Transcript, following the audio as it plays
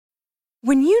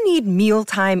When you need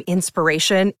mealtime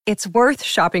inspiration, it's worth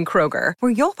shopping Kroger,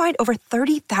 where you'll find over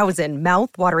 30,000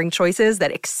 mouth-watering choices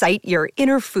that excite your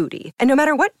inner foodie. And no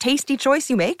matter what tasty choice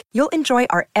you make, you'll enjoy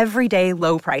our everyday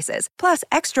low prices, plus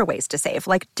extra ways to save,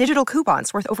 like digital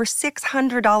coupons worth over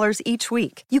 $600 each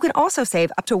week. You can also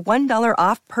save up to $1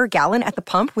 off per gallon at the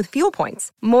pump with fuel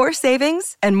points. More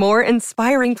savings and more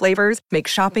inspiring flavors make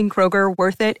shopping Kroger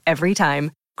worth it every time.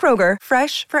 Kroger,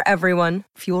 fresh for everyone.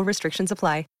 Fuel restrictions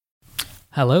apply.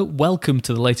 Hello, welcome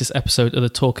to the latest episode of the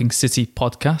Talking City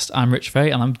podcast. I'm Rich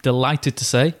Fay, and I'm delighted to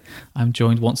say I'm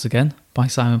joined once again by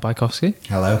Simon Bajkowski.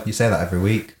 Hello, you say that every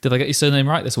week. Did I get your surname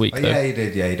right this week, though? Yeah, you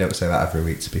did. Yeah, you don't say that every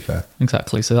week, to be fair.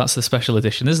 Exactly, so that's the special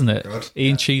edition, isn't it? Good.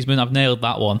 Ian Cheeseman, I've nailed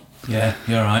that one. Yeah,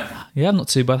 you're all right. Yeah, I'm not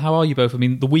too bad. How are you both? I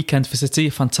mean, the weekend for City,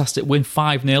 a fantastic win,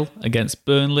 5-0 against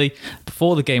Burnley.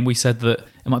 Before the game, we said that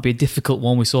it might be a difficult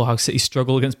one. We saw how City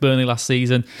struggled against Burnley last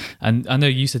season. And I know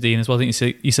you said, Ian, as well, I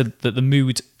think you said that the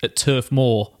mood at Turf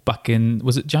Moor back in,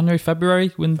 was it January, February?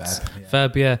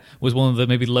 Feb, yeah, was one of the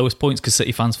maybe lowest points because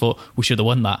City fans thought we should have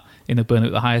won that in the Burnley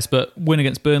at the highest. But win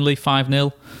against Burnley,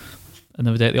 5-0,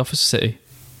 another day at the office for City.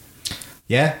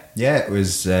 Yeah, it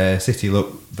was, City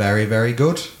looked very, very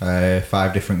good.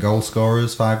 5 different goal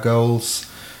scorers, 5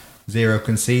 goals, 0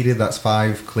 conceded. That's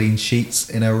 5 clean sheets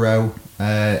in a row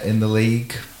in the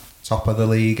league. Top of the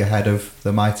league, ahead of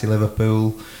the mighty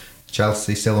Liverpool.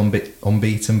 Chelsea still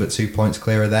unbeaten, but 2 points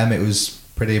clear of them. It was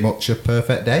pretty much a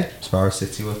perfect day as far as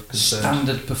City were concerned.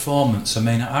 Standard performance. I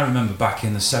mean, I remember back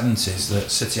in the 70s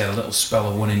that City had a little spell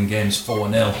of winning games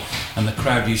 4-0, and the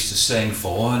crowd used to sing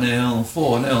 4-0,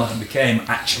 4-0, and it became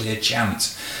actually a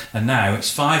chant. And now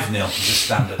it's 5-0 as a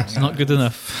standard. It's not good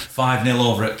enough. 5-0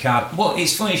 over at Cardiff. Well,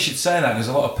 it's funny you should say that, because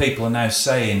a lot of people are now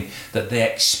saying that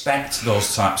they expect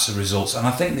those types of results, and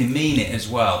I think they mean it as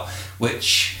well,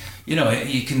 which, you know,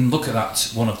 you can look at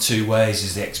that one of two ways.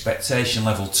 Is the expectation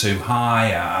level too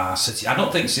high? City, I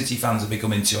don't think City fans are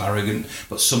becoming too arrogant,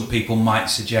 but some people might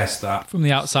suggest that. From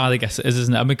the outside, I guess it is,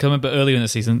 isn't it? I mean, I remember earlier in the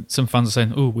season, some fans were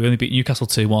saying, we only beat Newcastle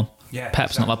 2-1. Yeah,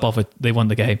 Pep's exactly. not that bothered. They won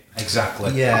the game.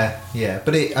 Exactly. Yeah.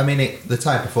 But the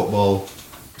type of football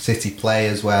City play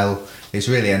as well, it's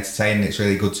really entertaining. It's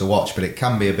really good to watch, but it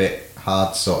can be a bit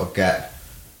hard to sort of get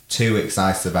too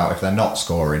excited about if they're not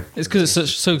scoring. It's because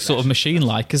it's so sort of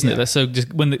machine-like, isn't it? They're so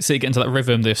just when they get into that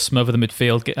rhythm, they smother the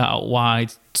midfield, get out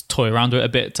wide, toy around it a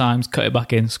bit at times, cut it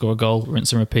back in, score a goal,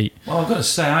 rinse and repeat. Well, I've got to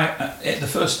say, the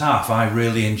first half I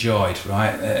really enjoyed,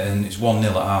 right? And it's 1-0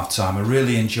 at half time. I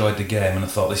really enjoyed the game, and I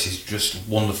thought this is just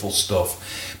wonderful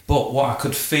stuff. But what I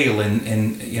could feel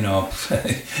in you know,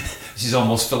 this is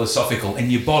almost philosophical, in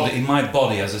your body, in my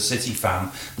body as a City fan,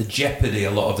 the jeopardy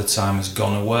a lot of the time has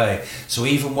gone away. So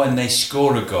even when they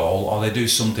score a goal or they do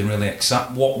something really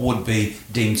what would be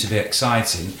deemed to be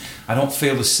exciting, I don't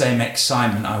feel the same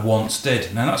excitement I once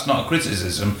did. Now, that's not a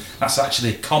criticism, that's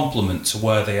actually a compliment to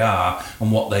where they are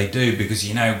and what they do, because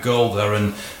you now go there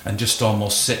and just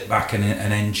almost sit back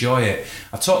and enjoy it.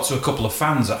 I talked to a couple of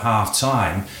fans at half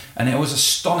time, and I was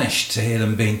astonished to hear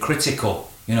them being critical.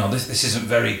 You know, this isn't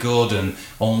very good, and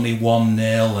only 1-0,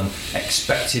 and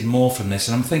expected more from this.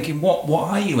 And I'm thinking, what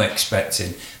are you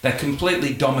expecting? They're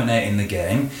completely dominating the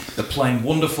game. They're playing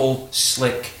wonderful,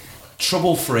 slick,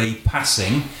 trouble-free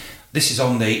passing. This is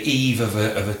on the eve of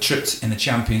a trip in the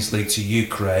Champions League to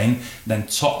Ukraine, then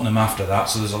Tottenham after that.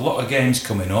 So there's a lot of games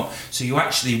coming up. So you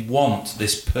actually want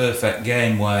this perfect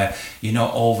game where you're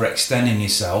not overextending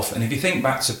yourself. And if you think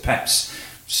back to Pep's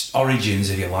origins,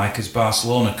 if you like, as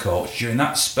Barcelona coach, during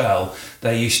that spell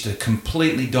they used to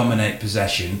completely dominate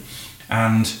possession,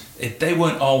 and they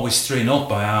weren't always 3-0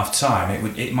 by half time.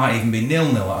 It might even be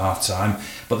 0-0 at half time,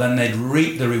 but then they'd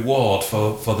reap the reward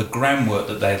for the groundwork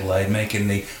that they'd laid, making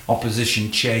the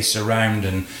opposition chase around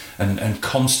and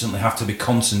constantly have to be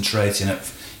concentrating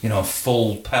at, you know,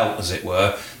 full pelt, as it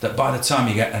were, that by the time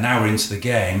you get an hour into the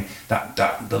game, that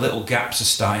the little gaps are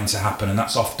starting to happen, and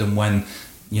that's often when,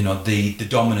 you know, the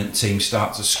dominant team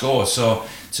start to score. So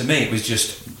to me, it was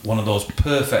just one of those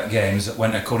perfect games that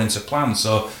went according to plan.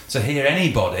 So to hear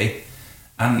anybody,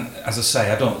 and as I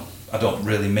say, I don't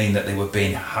really mean that they were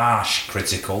being harsh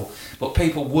critical, but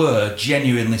people were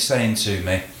genuinely saying to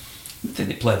me, I think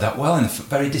they played that well, and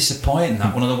very disappointing.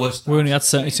 That one of the worst. We only had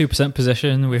 72%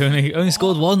 possession. We only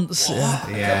scored once.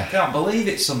 I can't believe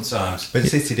it sometimes. But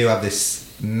City do have this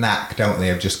knack, don't they,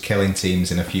 of just killing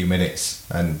teams in a few minutes,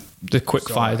 and the quick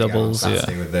fire doubles.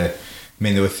 With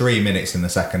there were 3 minutes in the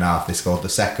second half. They scored the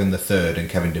second, the third, and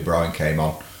Kevin De Bruyne came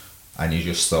on, and you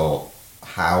just thought,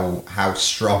 how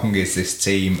strong is this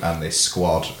team and this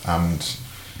squad? And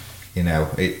you know,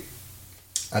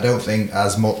 I don't think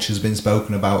as much has been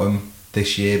spoken about them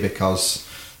this year, because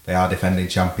They are defending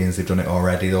champions. They've done it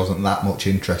already. There wasn't that much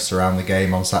interest around the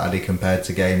game on Saturday compared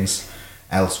to games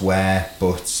elsewhere,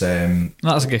 but that's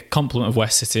like a compliment of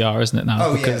West City are, isn't it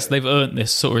now? Because they've earned this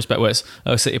sort of respect where it's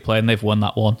City play and they've won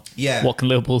that one. Yeah. What can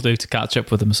Liverpool do to catch up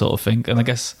with them, sort of thing? And I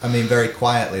guess, I mean, very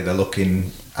quietly they're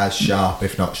looking as sharp,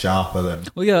 if not sharper than.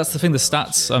 Well, yeah, that's the thing. The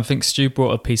stats. I think Stu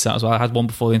brought a piece out as well. I had one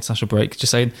before the international break,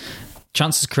 just saying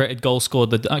chances created, goals scored,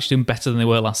 they're actually doing better than they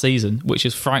were last season, which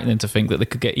is frightening to think that they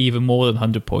could get even more than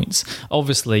 100 points.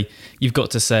 Obviously, you've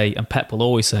got to say, and Pep will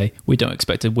always say, we don't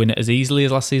expect to win it as easily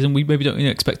as last season. We maybe don't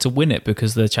even expect to win it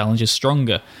because the challenge is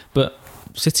stronger. But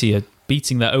City are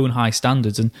beating their own high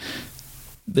standards. And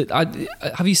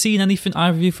have you seen anything,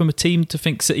 either of you, from a team to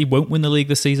think City won't win the league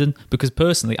this season? Because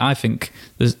personally, I think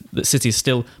that City is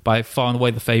still by far and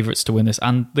away the favourites to win this,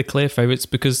 and the clear favourites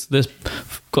because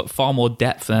they've got far more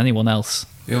depth than anyone else.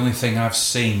 The only thing I've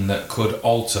seen that could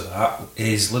alter that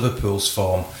is Liverpool's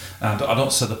form. And I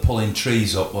don't say they're pulling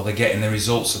trees up, but they're getting the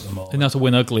results at the moment. They have to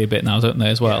win ugly a bit now, don't they,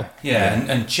 as well? Yeah.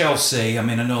 And Chelsea, I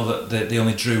mean, I know that they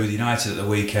only drew with United at the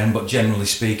weekend, but generally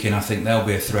speaking, I think they'll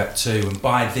be a threat too. And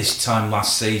by this time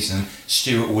last season,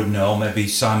 Stuart would know, maybe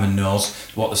Simon knows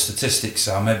what the statistics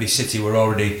are. Maybe City were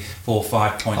already 4 or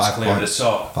 5 points clear at the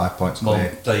top. 5 points well,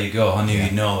 clear. There you go. I knew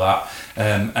you'd know that.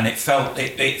 And it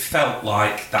felt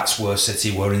like that's where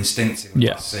City were instinctively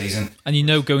last season. And you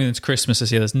know, going into Christmas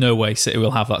this year, there's no way City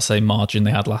will have that same margin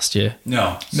they had last year.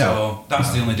 No. So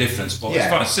that's the only difference. But as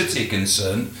far as City are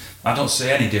concerned, I don't see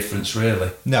any difference really.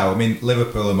 No, I mean,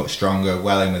 Liverpool are much stronger,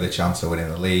 well in with a chance of winning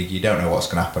the league. You don't know what's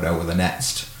going to happen over the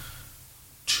next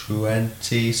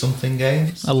 20-something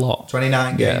games. A lot.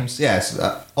 29 games. Yes,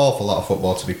 an awful lot of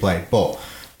football to be played. But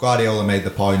Guardiola made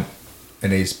the point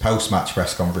in his post-match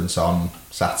press conference on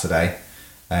Saturday.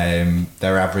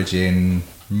 They're averaging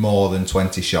more than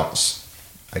 20 shots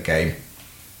a game,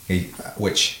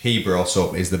 which he brought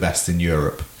up is the best in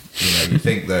Europe. You know, you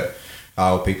think that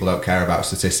people don't care about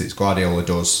statistics. Guardiola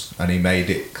does, and he made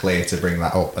it clear to bring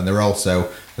that up. And they're also,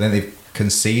 I think they've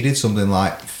conceded something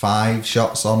like 5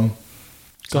 shots on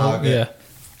target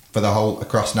for the whole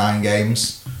across 9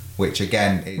 games, which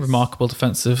again is remarkable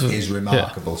defensive. Is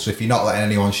remarkable. So if you're not letting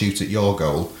anyone shoot at your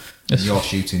goal, and you're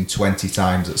shooting 20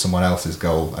 times at someone else's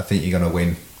goal, I think you're going to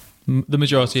win the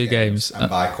majority of games and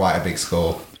by quite a big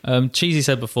score. Cheesy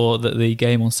said before that the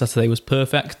game on Saturday was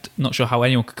perfect. Not sure how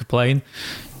anyone could complain.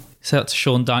 Said that to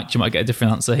Sean Dyche, you might get a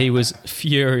different answer. He was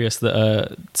furious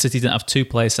that City didn't have 2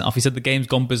 players sent off. He said the game's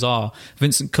gone bizarre.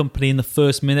 Vincent Kompany in the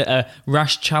first minute, a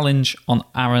rash challenge on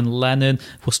Aaron Lennon.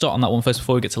 We'll start on that one first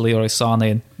before we get to Leroy Sané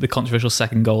and the controversial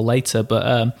second goal later.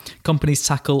 But Kompany's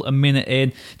tackle a minute in.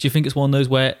 Do you think it's one of those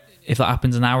where if that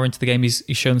happens an hour into the game, he's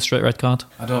shown the straight red card?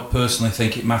 I don't personally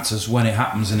think it matters when it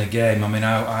happens in a game. I mean,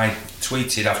 I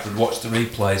tweeted after I'd watched the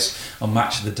replays on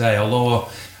Match of the Day, although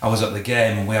I was at the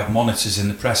game and we have monitors in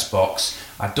the press box,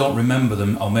 I don't remember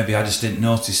them, or maybe I just didn't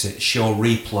notice it, show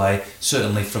replay,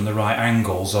 certainly from the right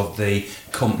angles of the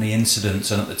Kompany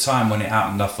incident. And at the time when it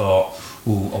happened, I thought,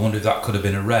 I wonder if that could have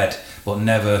been a red, but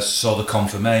never saw the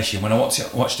confirmation. When I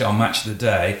watched it on Match of the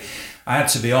Day, I had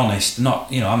to be honest,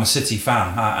 I'm a City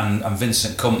fan, and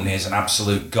Vincent Kompany is an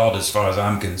absolute god as far as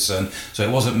I'm concerned. So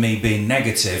it wasn't me being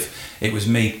negative, it was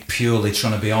me purely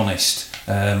trying to be honest,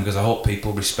 because I hope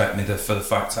people respect me for the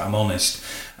fact that I'm honest.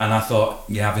 And I thought,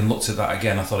 having looked at that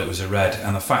again, I thought it was a red.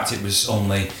 And the fact it was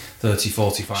only 30,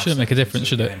 45 shouldn't make a difference,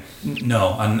 should it?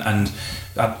 No, and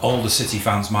all the City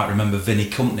fans might remember Vinny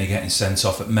Kompany getting sent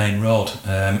off at Main Road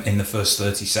in the first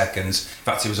 30 seconds. In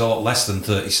fact, it was a lot less than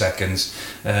 30 seconds.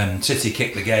 City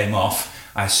kicked the game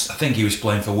off. I think he was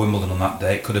playing for Wimbledon on that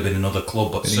day. It could have been another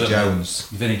club, but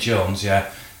Vinny Jones,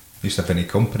 yeah. Used to have Vinny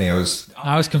Kompany.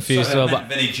 I was confused as well. But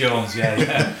Vinny Jones,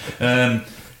 yeah.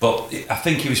 But I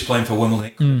think he was playing for Wimbledon.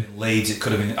 It could have been Leeds. It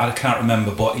could have been, I can't remember.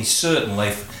 But he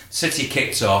certainly, City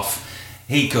kicked off,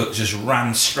 he just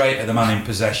ran straight at the man in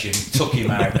possession, took him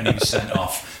out, and he was sent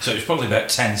off. So it was probably about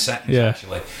 10 seconds,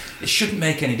 actually. It shouldn't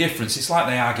make any difference. It's like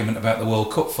the argument about the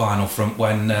World Cup final from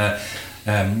when,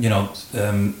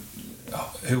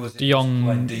 who was it? De Jong,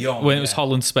 when it was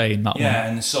Holland-Spain, that one. Yeah,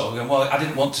 and sort of going, well, I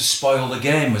didn't want to spoil the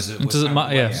game. Does it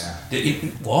matter? Yes.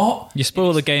 What? You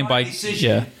spoil the game by...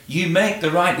 Decision. You make the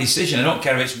right decision. I don't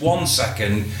care if it's 1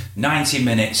 second, 90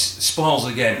 minutes, spoils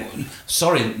the game.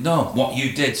 Sorry, no, what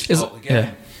you did spoiled the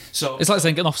game. So It's like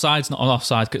saying an offside's not an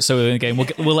offside, so in the game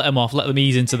we'll let them off, let them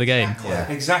ease into the game.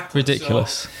 Exactly.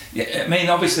 Ridiculous. So, yeah, I mean,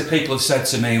 obviously, people have said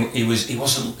to me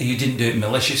he didn't do it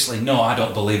maliciously. No, I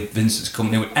don't believe Vincent's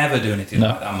company would ever do anything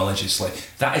like that maliciously.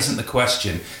 That isn't the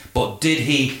question. But did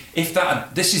he?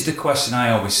 This is the question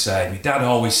I always say. My dad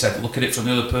always said, look at it from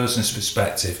the other person's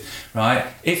perspective, right?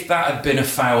 If that had been a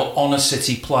foul on a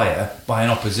City player by an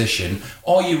opposition,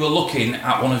 or you were looking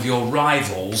at one of your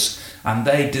rivals and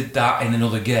they did that in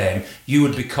another game, you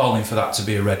would be calling for that to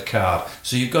be a red card.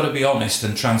 So you've got to be honest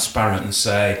and transparent and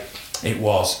say, it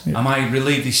was. Am I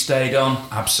relieved he stayed on?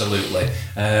 Absolutely.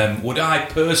 Would I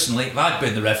personally, if I'd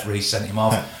been the referee, sent him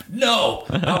off? No,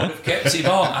 I would have kept him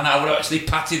on and I would have actually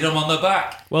patted him on the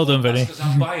back. Well done, Vinny. Because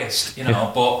I'm biased,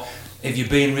 But if you're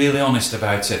being really honest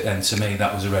about it, then to me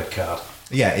that was a red card.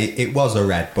 Yeah, it was a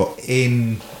red, but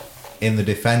in the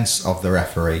defence of the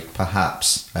referee,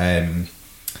 perhaps.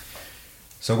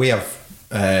 So we have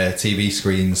TV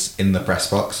screens in the press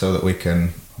box so that we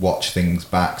can watch things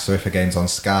back. So if a game's on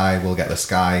Sky, we'll get the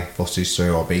Sky footage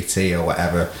through, or BT or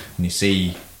whatever, and you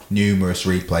see numerous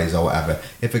replays or whatever.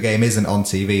 If a game isn't on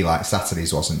TV, like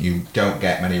Saturday's wasn't, you don't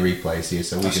get many replays here,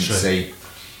 so we didn't see.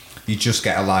 You just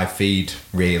get a live feed,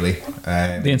 really.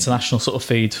 The international sort of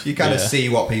feed. You kind of see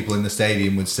what people in the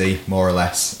stadium would see, more or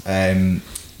less.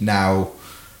 Now,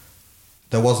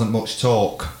 there wasn't much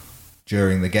talk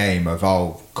during the game of,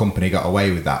 company got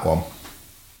away with that one.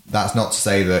 That's not to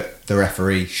say that the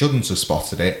referee shouldn't have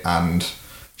spotted it, and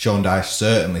Sean Dyche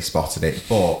certainly spotted it,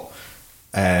 but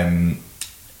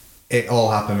it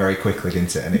all happened very quickly,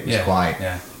 didn't it? And it was quite...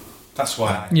 Yeah. That's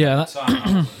why. He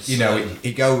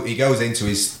goes into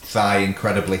his thigh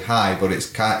incredibly high, but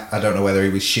it's I don't know whether he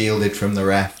was shielded from the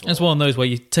ref. It's one of those where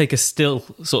you take a still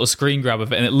sort of screen grab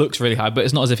of it and it looks really high, but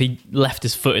it's not as if he left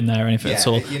his foot in there or anything at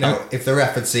all. If the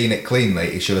ref had seen it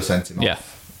cleanly, he should have sent him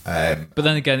off. But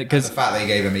then again, because the fact that he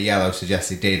gave him a yellow suggests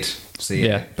he did see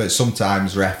it. But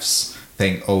sometimes refs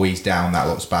think, he's down, that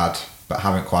looks bad, but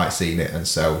haven't quite seen it, and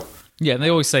so. Yeah, and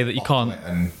they always say that you can't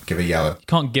and give a yellow. You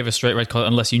can't give a straight red card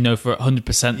unless you know for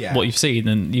 100% what you've seen,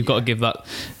 and you've got to give that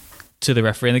to the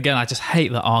referee. And again, I just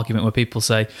hate that argument where people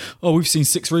say, we've seen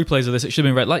 6 replays of this, it should have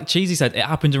been red. Like Cheesy said, it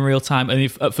happened in real time,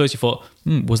 and at first you thought,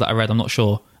 was that a red? I'm not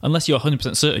sure. Unless you're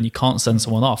 100% certain, you can't send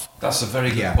someone off. That's a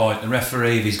very good point. The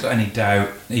referee, if he's got any doubt,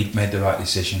 he made the right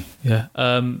decision. Yeah.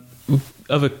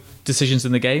 Other decisions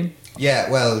in the game? Yeah,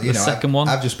 well, second one?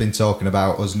 I've just been talking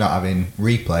about us not having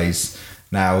replays.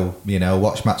 Now,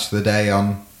 watch Match of the Day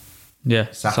on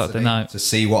Saturday night to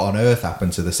see what on earth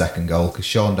happened to the second goal, because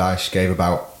Sean Dyche gave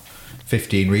about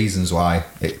 15 reasons why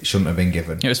it shouldn't have been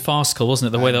given. It was farcical, wasn't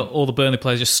it? The way that all the Burnley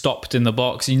players just stopped in the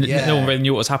box. No one really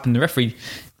knew what was happening. The referee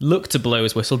looked to blow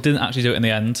his whistle, didn't actually do it in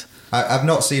the end. I've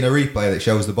not seen a replay that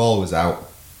shows the ball was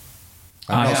out.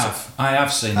 I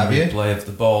have seen a replay of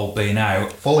the ball being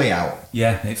out. Fully out?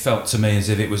 Yeah, it felt to me as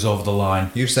if it was over the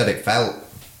line. You said it felt.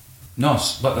 No,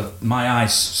 but my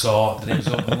eyes saw that it was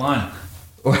over the line.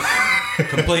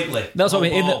 Completely. That's what I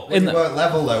mean. You weren't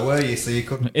level though, were you? So you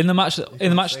couldn't. In the match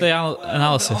day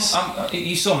analysis.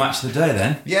 You saw Match of the Day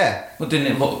then? Yeah. Well, didn't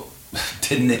it look?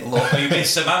 You mean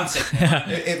semantic?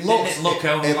 It looked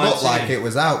like it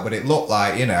was out, but it looked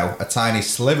like a tiny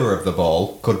sliver of the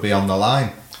ball could be on the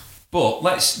line. But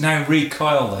let's now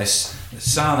recoil this.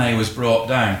 Sane was brought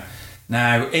down.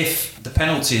 Now, if the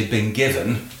penalty had been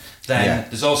given, then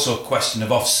there's also a question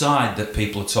of offside that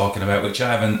people are talking about, which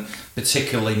I haven't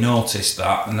particularly noticed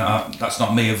that, and that's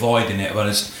not me avoiding it, but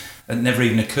it never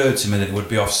even occurred to me that it would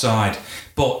be offside.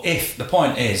 But the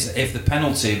point is, if the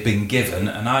penalty had been given,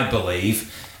 and I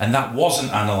believe, and that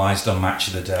wasn't analysed on Match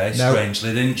of the Day,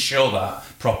 strangely, they didn't show that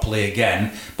properly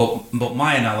again, but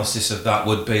my analysis of that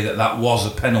would be that was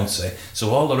a penalty,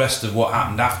 so all the rest of what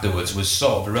happened afterwards was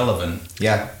sort of irrelevant.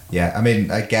 Yeah, I mean,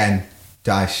 again,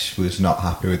 Dyche was not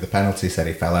happy with the penalty, said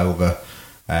he fell over.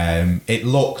 It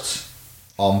looked,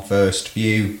 on first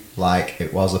view, like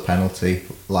it was a penalty,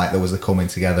 like there was a coming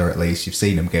together at least. You've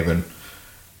seen him given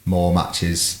more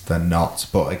matches than not.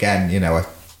 But again, I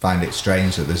find it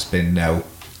strange that there's been no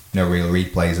real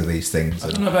replays of these things. I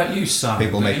don't know about you, Sam.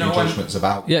 People making judgments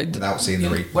about without seeing the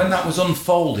replay. When that was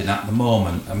unfolding at the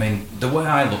moment, I mean, the way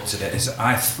I looked at it is,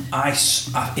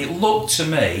 it looked to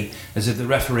me as if the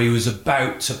referee was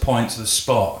about to point to the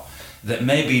spot, that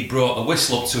maybe he brought the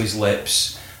whistle up to his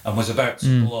lips and was about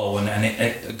to blow,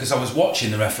 and because I was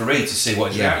watching the referee to see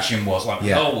what his reaction was, like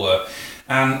we all were.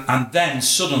 And then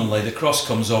suddenly the cross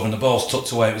comes over and the ball's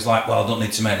tucked away. It was like, well, I don't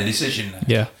need to make the decision now.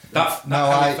 Yeah. That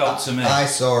how it felt to me. I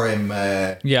saw him.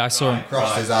 I saw him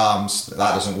cross his arms.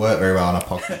 That doesn't work very well on a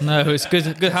podcast. No, it's good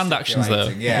hand actions though.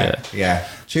 Yeah.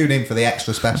 Tune in for the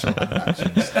extra special hand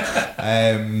actions.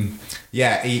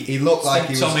 He looked like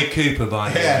he was Tommy Cooper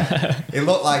by he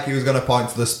looked like he was going to point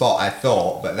to the spot, I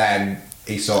thought, but then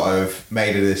he sort of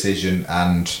made a decision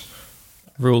and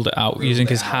ruled it out using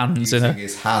his hands in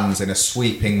a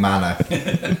sweeping manner.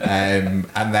 And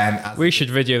then we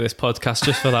should video this podcast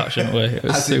just for that, shouldn't we? It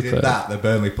was as super. he did that, the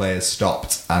Burnley players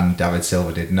stopped and David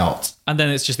Silva did not. And then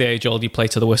it's just the age old, you play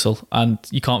to the whistle, and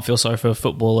you can't feel sorry for a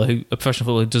professional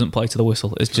footballer who doesn't play to the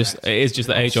whistle. It is just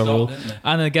the age old rule.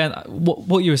 And again,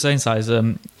 what you were saying, Si, is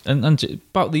and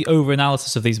about the over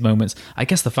analysis of these moments. I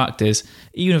guess the fact is,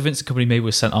 even if Vincent Kompany maybe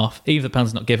was sent off, even if the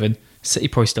penalty's not given, City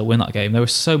probably still win that game. They were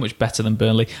so much better than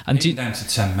Burnley, and down to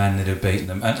 10 men, they'd have beaten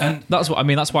them. And that's what I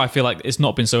mean. That's why I feel like it's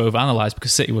not been so overanalyzed,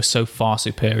 because City was so far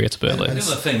superior to Burnley. The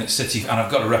other thing that City, and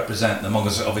I've got to represent them,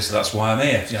 obviously that's why I'm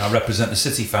here. I represent the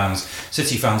City fans.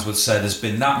 City fans would say there's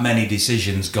been that many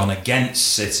decisions gone against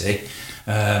City,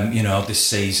 this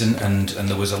season, and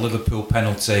there was a Liverpool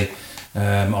penalty.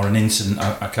 Or an incident,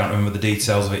 I can't remember the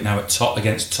details of it now,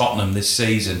 against Tottenham this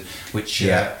season, which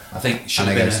I think should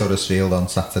have been against Huddersfield on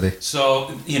Saturday.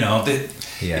 So,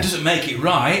 it doesn't make it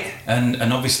right, and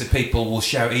obviously people will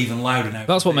shout even louder now.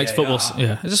 That's what makes football,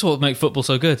 it's just what makes football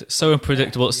so good. It's so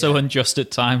unpredictable, it's so unjust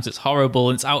at times, it's horrible,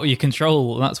 and it's out of your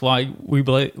control, and that's why we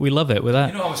love it with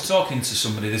that. I was talking to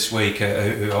somebody this week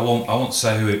who I won't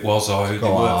say who it was or who they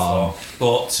work for,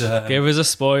 but give us a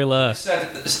spoiler.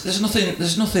 Said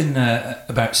there's nothing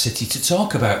about City to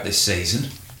talk about this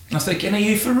season. I was thinking, are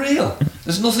you for real?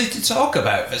 There's nothing to talk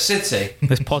about for City.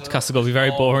 This podcast is going to be very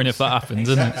boring if that happens,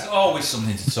 isn't it? There's always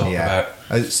something to talk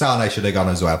about. Sane should have gone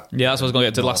as well. Yeah, that's what I was going to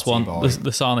get to. The last one,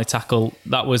 the Sane tackle,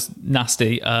 that was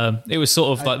nasty. It was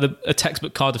sort of like a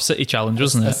textbook Cardiff City challenge,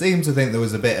 wasn't it? I seem to think there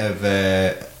was a bit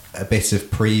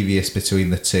of previous between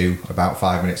the two about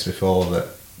 5 minutes before that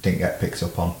didn't get picked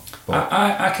up on.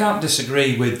 I can't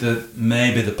disagree with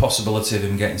maybe the possibility of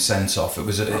him getting sent off. It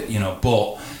was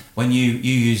but when you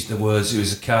used the words, it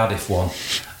was a Cardiff one.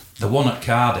 The one at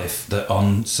Cardiff that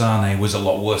on Sane was a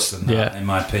lot worse than that, in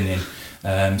my opinion.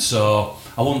 So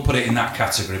I wouldn't put it in that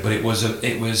category, but it was.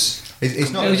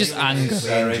 It's not. It was just anger.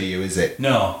 To you, is it?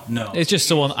 No. It's just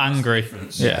someone angry.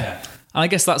 Yeah. And I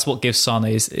guess that's what gives Sane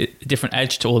a different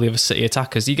edge to all the other City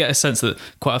attackers. You get a sense that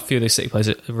quite a few of those City players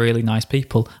are really nice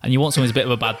people, and you want someone who's a bit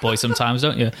of a bad boy sometimes,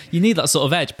 don't you? You need that sort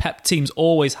of edge. Pep teams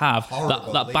always have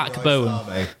that backbone.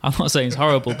 I'm not saying it's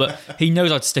horrible, but he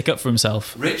knows how to stick up for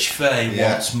himself. Rich Fay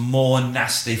wants more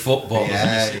nasty football.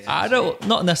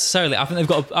 Not necessarily. I think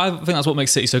that's what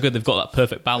makes City so good. They've got that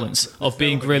perfect balance of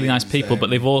being really nice people, but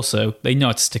they know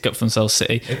how to stick up for themselves.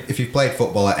 City. If you've played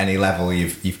football at any level,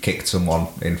 you've kicked someone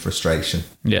in frustration.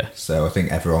 Yeah. So I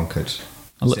think everyone could.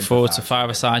 I look forward to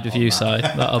five-a-side with you, Si.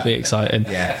 That'll be exciting.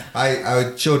 Yeah.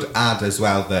 I should add as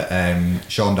well that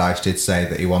Sean Dyche did say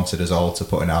that he wanted us all to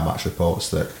put in our match reports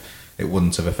that it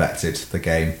wouldn't have affected the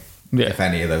game if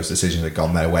any of those decisions had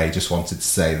gone their way. He just wanted to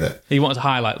say that he wanted to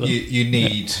highlight them. You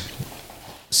need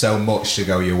so much to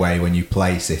go your way when you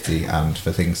play City, and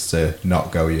for things to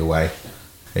not go your way,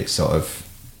 it sort of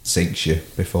sinks you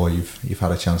before you've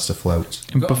had a chance to float.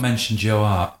 I've got to mention Joe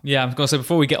Hart. Yeah, I'm going to say,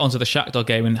 before we get onto the Shakhtar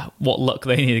game and what luck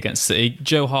they need against City,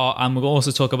 Joe Hart, and we'll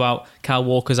also talk about Kyle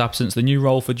Walker's absence, the new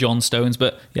role for John Stones.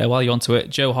 But yeah, while you're onto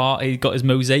it, Joe Hart, he got his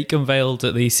mosaic unveiled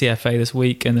at the CFA this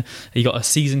week, and he got a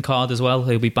season card as well.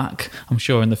 He'll be back, I'm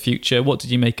sure, in the future. What did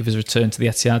you make of his return to the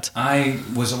Etihad? I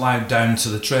was allowed down to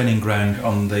the training ground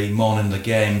on the morning of the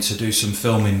game to do some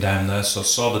filming down there, so I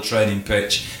saw the training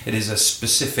pitch. It is a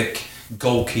specific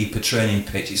goalkeeper training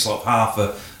pitch. It's like half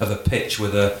of a pitch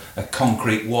with a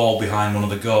concrete wall behind one of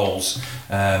the goals,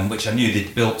 which I knew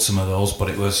they'd built some of those, but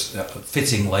it was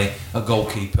fittingly a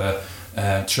goalkeeper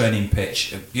training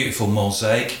pitch, a beautiful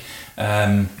mosaic.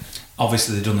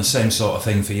 Obviously they've done the same sort of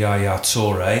thing for Yaya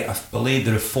Toure. I believe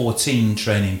there are 14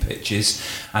 training pitches,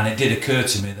 and it did occur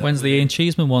to me that... When's the Ian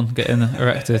Cheeseman one getting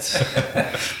erected?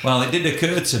 Well, it did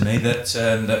occur to me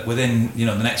that within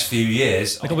the next few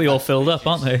years... They're going to be all filled up,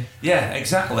 aren't they? Yeah,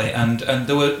 exactly. And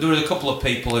there were a couple of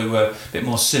people who were a bit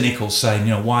more cynical, saying,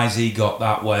 why has he got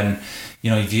that when,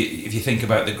 if you think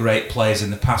about the great players in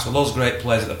the past, well, those great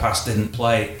players at the past didn't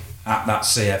play at that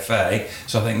CFA,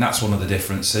 so I think that's one of the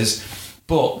differences.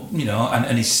 But,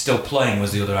 and he's still playing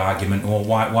was the other argument. Well,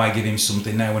 why give him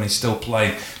something now when he's still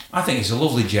playing? I think it's a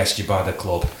lovely gesture by the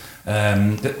club.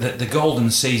 The golden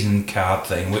season card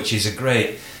thing, which is a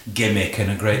great gimmick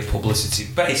and a great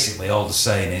publicity. Basically, all they're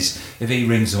saying is, if he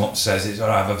rings them up and says, it's all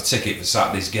right, I have a ticket for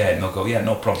Saturday's game, they'll go, yeah,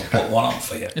 no problem, put one on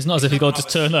for you. It's not as if you've got to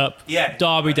just turn up,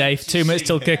 Derby Day, 2 minutes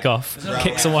till kick-off,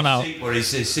 kick someone out. Where his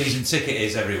season ticket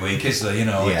is every week, is there? You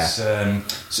know, it's,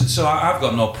 so I've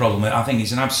got no problem with it. I think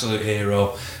he's an absolute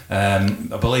hero.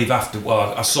 I believe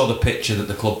I saw the picture that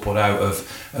the club put out of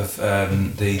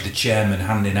the chairman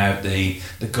handing out the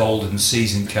golden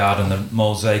season card and the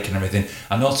mosaic and everything.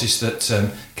 I noticed that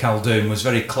Khaldoon was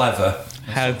very clever.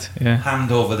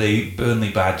 Hand over the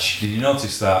Burnley badge. Did you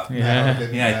notice that?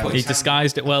 Yeah, he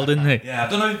disguised it well, didn't he? Yeah, I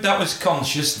don't know if that was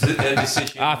conscious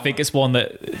decision. I think it's one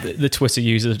that the Twitter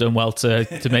users have done well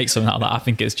to make something out of that. I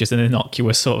think it's just an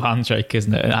innocuous sort of handshake,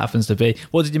 isn't it? It happens to be.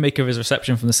 What did you make of his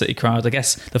reception from the City crowd? I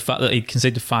guess the fact that he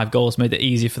conceded 5 goals made it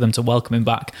easier for them to welcome him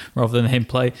back rather than him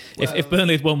play. Well, if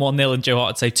Burnley had won 1-0 and Joe Hart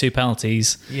had saved 2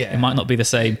 penalties, it might not be the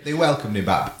same. They welcomed him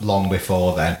back long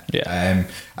before then. Yeah.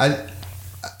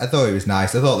 I thought it was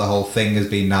nice. I thought the whole thing has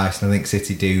been nice, and I think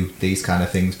City do these kind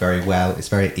of things very well. It's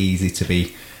very easy to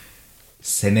be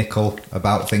cynical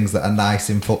about things that are nice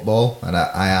in football, and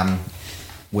I am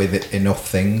with it enough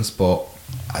things, but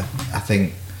I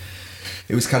think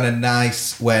it was kind of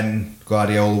nice when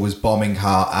Guardiola was bombing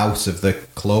Hart out of the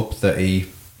club that he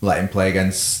let him play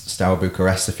against Steaua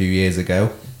Bucharest a few years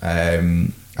ago.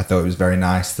 I thought it was very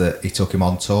nice that he took him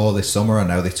on tour this summer. I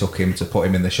know they took him to put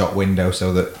him in the shop window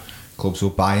so that clubs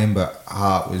will buy him, but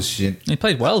Hart was... He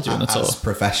played well during the tour. As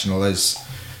professional as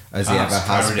he ever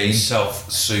has been.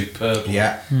 Himself superbly.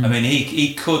 Yeah. I mean,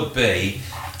 he could be,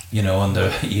 you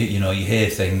hear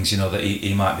things, that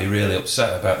he might be really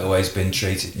upset about the way he's been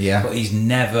treated. Yeah. But he's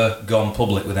never gone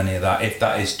public with any of that, if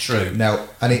that is true. No,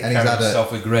 and he's had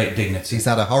himself with great dignity. He's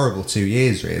had a horrible 2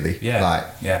 years, really.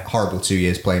 Yeah. Horrible 2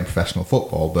 years playing professional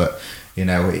football, but,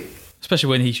 especially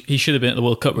when he should have been at the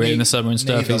World Cup in the summer and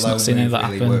stuff. He's not seen any of that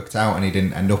really happen. Worked out, and he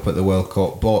didn't end up at the World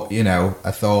Cup. But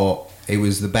I thought it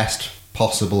was the best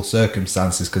possible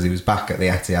circumstances because he was back at the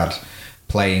Etihad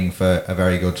playing for a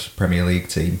very good Premier League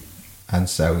team, and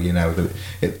so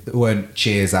it weren't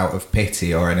cheers out of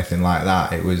pity or anything like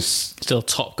that. It was still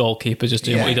top goalkeeper just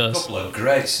doing what he does. A couple of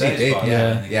great saves.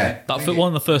 That one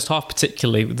in the first half,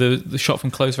 particularly the shot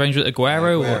from close range with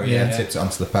Aguero. Tipped it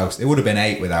onto the post. It would have been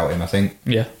 8 without him, I think.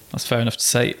 Yeah, that's fair enough to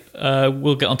say.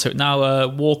 We'll get onto it now.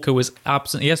 Walker was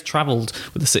absent. He has travelled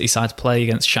with the City side to play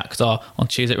against Shakhtar on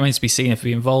Tuesday. It remains to be seen if he'll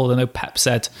be involved. I know Pep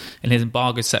said in his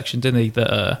embargo section, didn't he,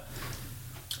 that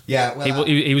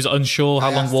he was unsure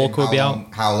how long Walker would be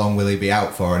out. How long will he be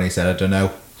out for? And he said, I don't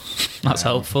know. That's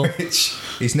helpful.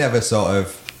 He's never sort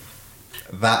of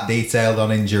that detailed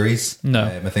on injuries. No.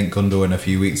 I think Gundogan a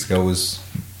few weeks ago was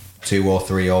 2 or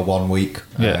 3 or 1 week.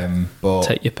 But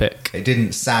take your pick. It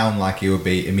didn't sound like he would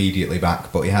be immediately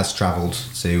back, but he has travelled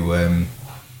to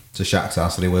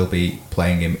Shakhtar, so they will be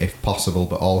playing him if possible.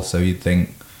 But also, you'd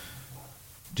think,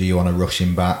 do you want to rush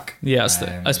him back? Yeah,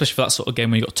 especially for that sort of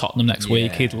game when you got Tottenham next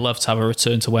week. He'd love to have a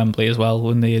return to Wembley as well,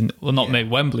 wouldn't he? Well, not maybe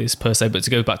Wembley's per se, but to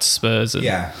go back to Spurs. And,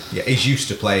 he's used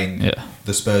to playing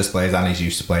the Spurs players, and he's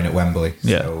used to playing at Wembley.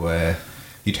 So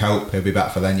you'd hope he'll be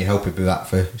back for then. You hope he'll be back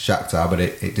for Shakhtar, but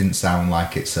it didn't sound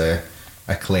like it's a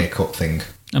clear-cut thing.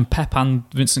 And Pep and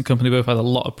Vincent Kompany both had a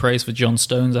lot of praise for John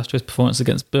Stones after his performance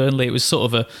against Burnley. It was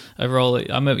sort of a role. I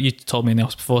remember you told me in the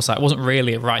office before, so it wasn't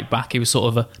really a right back. He was sort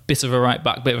of a bit of a right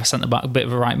back, bit of a centre back, a bit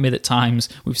of a right mid at times.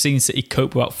 We've seen City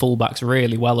cope without fullbacks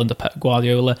really well under Pep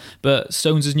Guardiola. But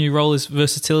Stones' new role is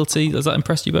versatility. Does that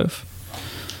impress you both?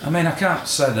 I mean, I can't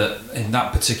say that in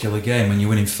that particular game when you're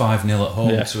winning 5-0 at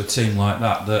home to a team like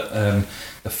that,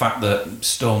 the fact that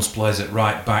Stones plays at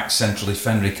right back, central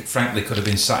defender, frankly could have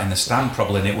been sat in the stand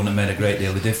probably, and it wouldn't have made a great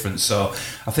deal of difference. So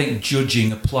I think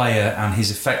judging a player and his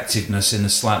effectiveness in a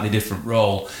slightly different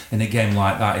role in a game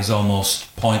like that is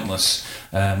almost pointless.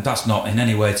 That's not in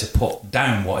any way to put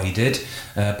down what he did,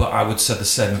 but I would say the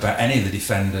same about any of the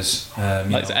defenders.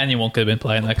 Anyone could have been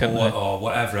playing there, couldn't they? Or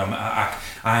whatever.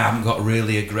 I haven't got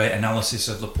really a great analysis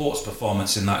of Laporte's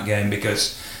performance in that game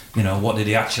because, what did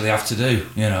he actually have to do?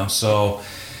 So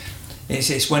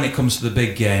it's when it comes to the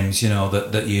big games,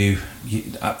 that you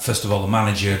first of all, the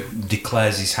manager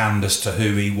declares his hand as to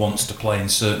who he wants to play in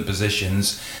certain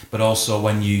positions, but also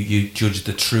when you judge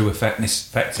the true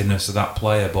effectiveness of that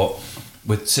player. But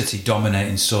with City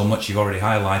dominating so much, you've already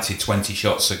highlighted 20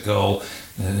 shots at goal,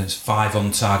 there's 5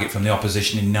 on target from the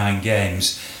opposition in 9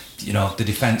 games. The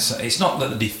defence, it's not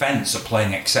that the defence are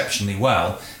playing exceptionally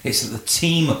well, it's that the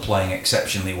team are playing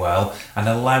exceptionally well and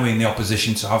allowing the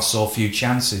opposition to have so few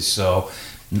chances. So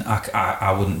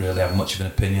I wouldn't really have much of an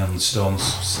opinion on the Stones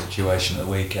situation at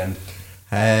the weekend.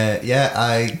 Yeah,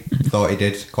 I thought he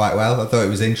did quite well. I thought it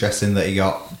was interesting that he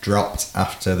got dropped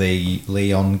after the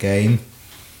Lyon game.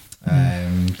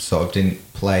 Sort of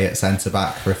didn't play at centre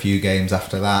back for a few games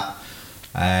after that.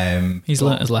 He's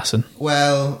learnt his lesson.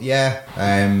 Well, yeah.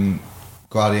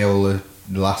 Guardiola,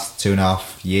 the last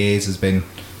 2.5 years, has been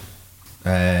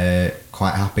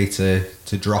quite happy to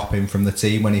drop him from the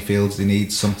team when he feels he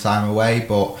needs some time away,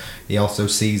 but he also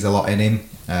sees a lot in him.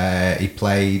 He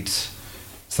played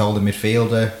solid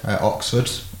midfielder at Oxford.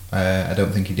 I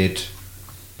don't think he did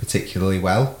particularly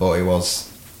well, but it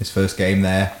was his first game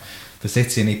there for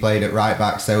City, and he played at right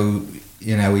back, so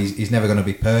you know he's never going to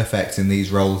be perfect in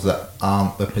these roles that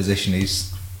aren't the position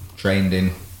he's trained in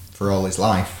for all his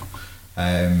life.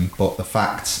 But the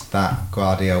fact that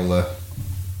Guardiola,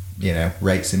 you know,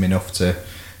 rates him enough to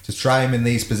try him in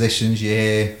these positions, you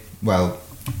hear, well,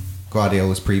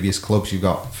 Guardiola's previous clubs, you've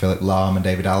got Philip Lahm and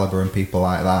David Alaba and people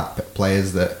like that,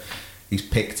 players that he's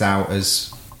picked out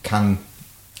as can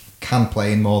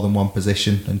play in more than one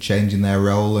position and change in their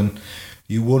role, and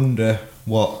you wonder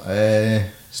what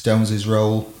Stones'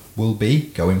 role will be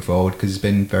going forward, because he's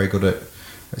been very good at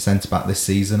centre-back this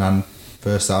season and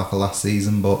first half of last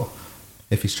season, but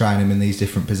if he's trying him in these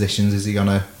different positions, is he going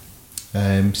to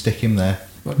stick him there?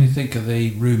 What do you think of the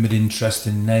rumoured interest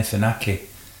in Nathan Ake?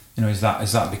 You know, is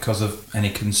that because of any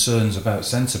concerns about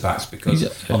centre-backs?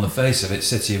 Because on the face of it,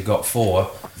 City have got 4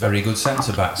 very good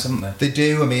centre-backs, haven't they? They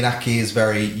do. I mean, Ake is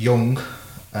very young.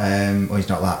 Well, he's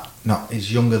not that.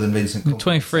 He's younger than Vincent Kompany.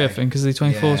 23, I think. Is he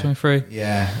 24, 23?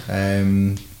 Yeah.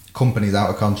 Kompany's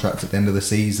out of contract at the end of the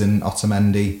season.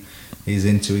 Otamendi is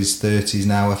into his 30s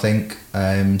now, I think.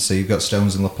 So you've got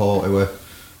Stones and Laporte who are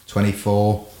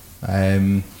 24.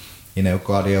 You know,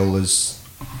 Guardiola's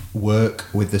work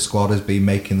with the squad has been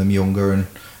making them younger and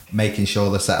making sure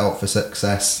they're set up for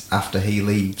success after he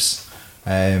leaves.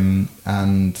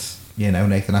 And you know,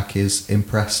 Nathan Ake is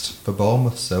impressed for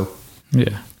Bournemouth, so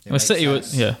yeah. Well, City would,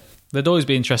 they'd always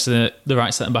be interested in the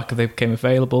right centre back if they became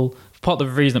available. Part of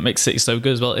the reason that makes City so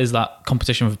good as well is that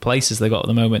competition for places they got at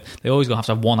the moment. They always got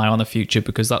to have one eye on the future,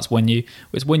 because that's when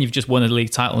it's when you've just won a league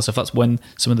title and stuff. That's when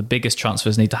some of the biggest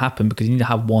transfers need to happen, because you need to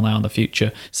have one eye on the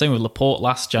future. Same with Laporte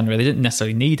last January. They didn't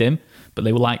necessarily need him, but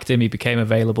they liked him. He became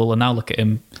available, and now look at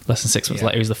him. Less than 6 months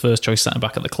later, he's the first choice centre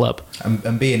back at the club.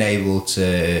 And being able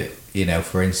to, you know,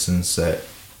 for instance,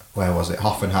 where was it?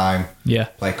 Hoffenheim. Yeah.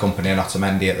 Play Kompany and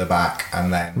Otamendi at the back,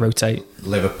 and then rotate.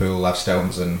 Liverpool have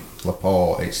Stones and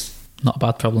Laporte. It's not a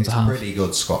bad problem to have. Pretty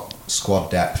good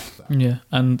squad depth. Yeah,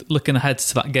 and looking ahead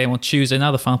to that game on Tuesday,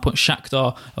 now the final point,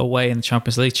 Shakhtar away in the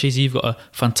Champions League. Cheesy, you've got a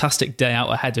fantastic day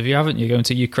out ahead of you, haven't you, going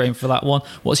to Ukraine for that one?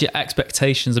 What's your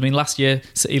expectations? I mean, last year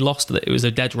City lost it. It was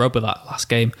a dead rubber, that last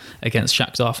game against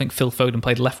Shakhtar. I think Phil Foden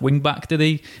played left wing back, did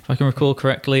he? If I can recall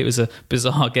correctly. It was a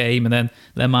bizarre game, and then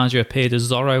their manager appeared as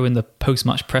Zorro in the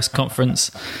post-match press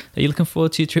conference. Are you looking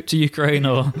forward to your trip to Ukraine?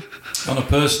 Or on a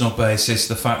personal basis,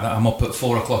 the fact that I'm up at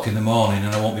 4 o'clock in the morning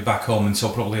and I won't be back home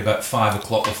until probably about 5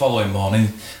 o'clock the following morning,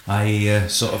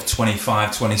 sort of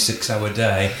 26 hour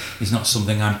day, is not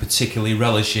something I'm particularly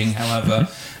relishing. However,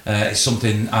 it's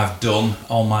something I've done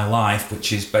all my life,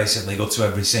 which is basically go to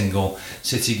every single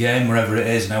City game, wherever it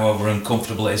is, and however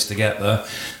uncomfortable it is to get there.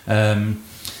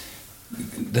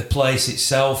 The place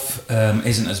itself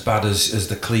isn't as bad as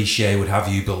the cliche would have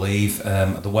you believe.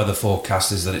 The weather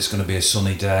forecast is that it's going to be a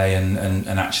sunny day and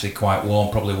actually quite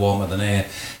warm, probably warmer than here.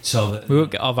 So that, we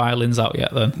won't get our violins out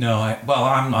yet then. No,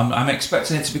 I'm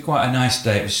expecting it to be quite a nice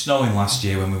day. It was snowing last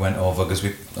year when we went over, because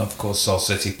we of course saw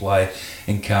City play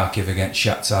in Kharkiv against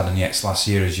Shakhtar Donetsk last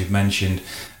year, as you've mentioned.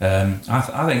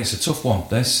 I think it's a tough one,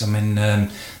 this. I mean,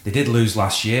 they did lose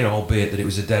last year, albeit that it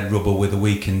was a dead rubber with a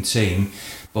weakened team.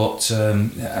 But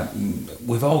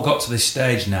we've all got to this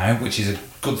stage now, which is a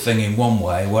good thing in one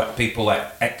way, where people are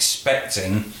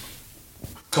expecting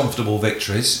comfortable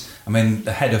victories. I mean,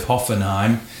 ahead of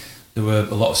Hoffenheim, there were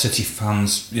a lot of City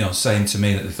fans, saying to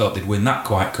me that they thought they'd win that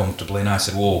quite comfortably, and I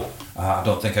said, "Whoa, I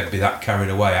don't think I'd be that carried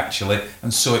away, actually."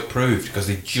 And so it proved, because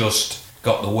they just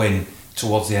got the win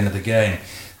towards the end of the game,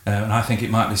 and I think it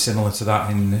might be similar to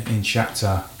that in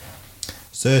Shakhtar.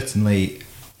 Certainly.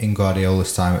 In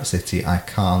Guardiola's time at City, I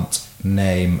can't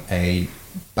name a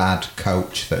bad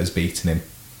coach that has beaten him.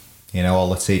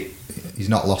 He's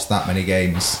not lost that many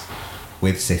games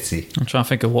with City. I'm trying to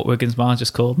think of what Wigan's manager's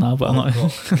called now, but I'm not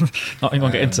even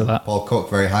going to get into that. Paul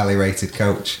Cook, very highly rated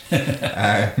coach.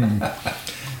 But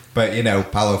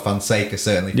Paulo Fonseca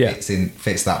certainly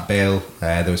fits that bill.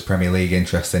 There was Premier League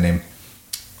interest in him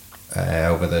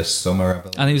over the summer, I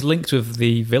believe. And he was linked with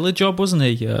the Villa job, wasn't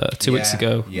he, 2 weeks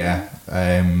ago? Yeah.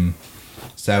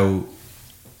 So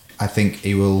I think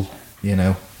he will,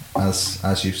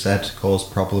 as you've said,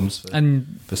 caused problems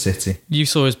for City. You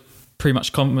saw his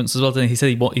pre-match comments as well, didn't he? He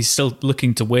said he's still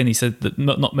looking to win. He said that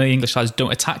not many English sides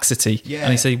don't attack City,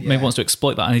 and he said he maybe wants to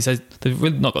exploit that. And he said they've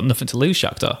really not got nothing to lose,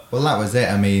 Shakhtar. Well, that was it.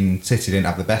 I mean, City didn't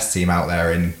have the best team out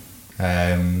there in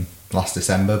last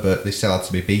December, but they still had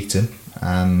to be beaten,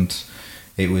 and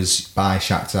it was by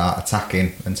Shakhtar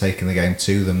attacking and taking the game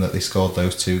to them that they scored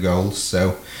those 2 goals.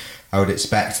 So I would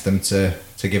expect them to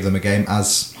give them a game,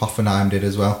 as Hoffenheim did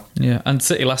as well. Yeah, and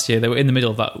City last year, they were in the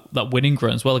middle of that winning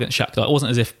run as well against Shakhtar. It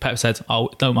wasn't as if Pep said,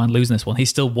 don't mind losing this one. He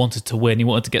still wanted to win. He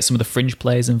wanted to get some of the fringe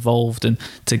players involved and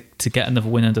to get another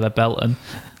win under their belt. And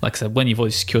like I said, when you've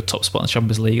always secured top spot in the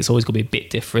Champions League, it's always going to be a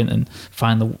bit different and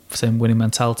find the same winning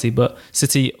mentality. But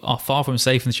City are far from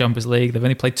safe in the Champions League. They've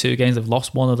only played 2 games. They've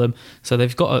lost 1 of them. So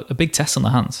they've got a big test on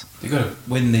their hands. You've got to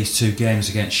win these 2 games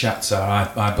against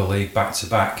Shakhtar, I believe, back to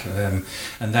back. And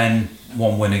then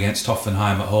 1 win against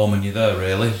Hoffenheim at home and you're there,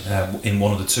 really, in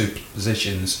one of the 2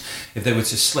 positions. If they were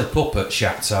to slip up at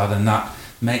Shakhtar, then that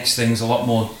makes things a lot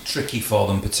more tricky for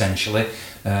them, potentially.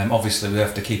 Obviously, we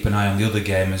have to keep an eye on the other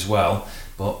game as well,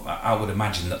 but I would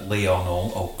imagine that Lyon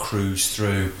will cruise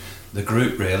through the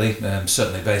group, really,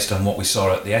 certainly based on what we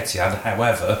saw at the Etihad.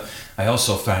 However, I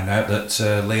also found out that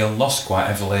Lyon lost quite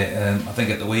heavily, I think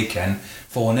at the weekend,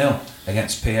 4-0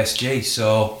 against PSG.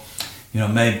 So,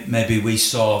 maybe we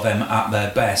saw them at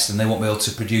their best and they won't be able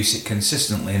to produce it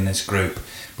consistently in this group.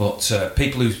 But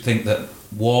people who think that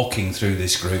walking through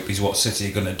this group is what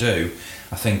City are going to do,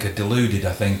 I think are deluded.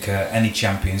 I think any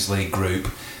Champions League group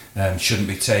shouldn't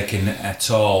be taken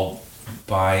at all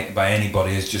by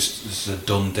anybody as just as a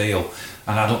done deal.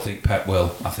 And I don't think Pep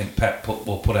will. I think Pep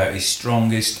will put out his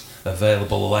strongest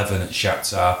available 11 at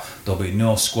Shakhtar. There'll be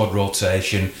no squad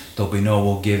rotation. There'll be no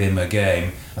we'll give him a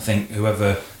game. I think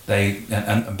whoever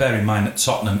and bear in mind that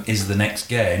Tottenham is the next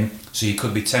game, so you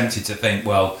could be tempted to think,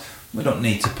 well, we don't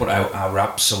need to put out our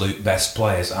absolute best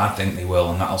players. I think they will,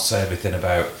 and that'll say everything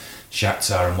about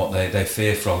Shakhtar and what they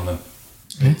fear from them.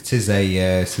 It is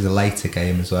a later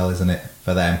game as well, isn't it,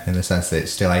 for them, in the sense that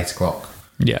it's still 8 o'clock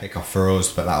kick off for us,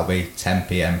 but that'll be 10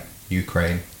 p.m.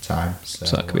 Ukraine time. So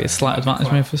that could be a slight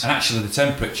advantage maybe for us. And actually the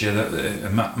temperature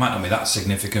might not be that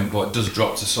significant, but it does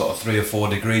drop to sort of 3 or 4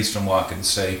 degrees from what I can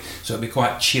see, so it'll be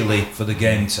quite chilly for the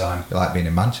game time. It'll like being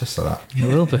in Manchester, that. It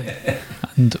will be.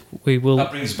 And we will...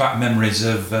 That brings back memories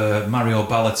of Mario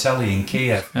Balotelli in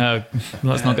Kiev.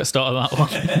 Let's not get started on that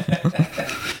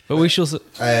one. But we shall...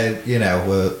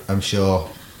 I'm sure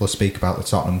we'll speak about the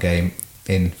Tottenham game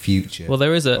in future. Well,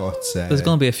 there's going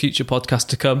to be a future podcast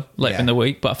to come later in the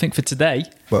week, but I think for today...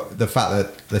 But the fact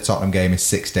that the Tottenham game is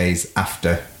 6 days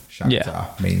after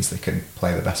Shakhtar means they can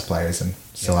play the best players and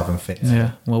still have them fit.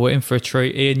 Yeah, well, we're in for a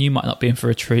treat. Ian, you might not be in for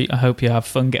a treat. I hope you have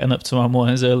fun getting up tomorrow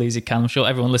morning as early as you can. I'm sure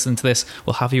everyone listening to this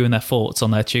will have you in their thoughts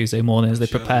on their Tuesday morning as they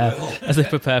prepare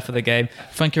for the game.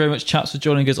 Thank you very much, chaps, for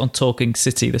joining us on Talking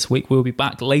City this week. We'll be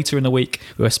back later in the week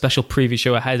with a special preview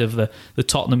show ahead of the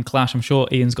Tottenham clash. I'm sure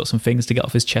Ian's got some things to get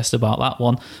off his chest about that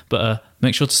one, but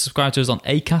make sure to subscribe to us on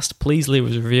Acast. Please leave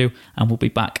us a review, and we'll be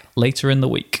back later in the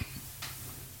week.